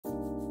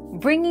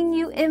bringing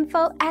you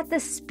info at the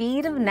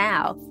speed of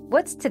now.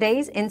 What's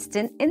today's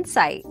instant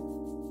insight?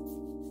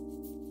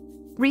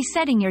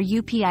 Resetting your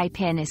UPI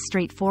PIN is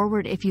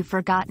straightforward if you've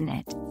forgotten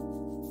it.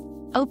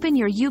 Open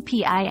your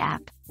UPI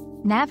app,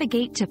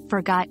 navigate to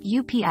Forgot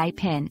UPI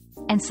PIN,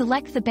 and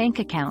select the bank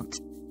account.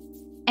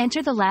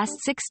 Enter the last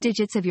 6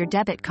 digits of your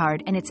debit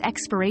card and its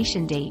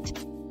expiration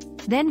date.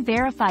 Then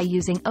verify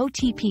using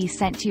OTP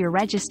sent to your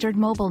registered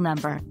mobile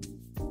number.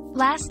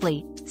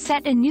 Lastly,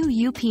 set a new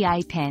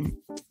UPI PIN.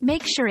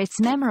 Make sure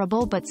it's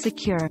memorable but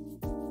secure.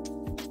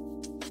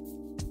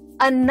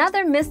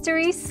 Another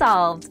mystery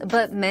solved,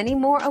 but many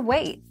more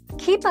await.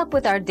 Keep up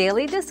with our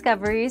daily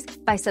discoveries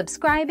by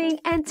subscribing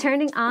and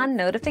turning on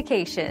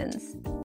notifications.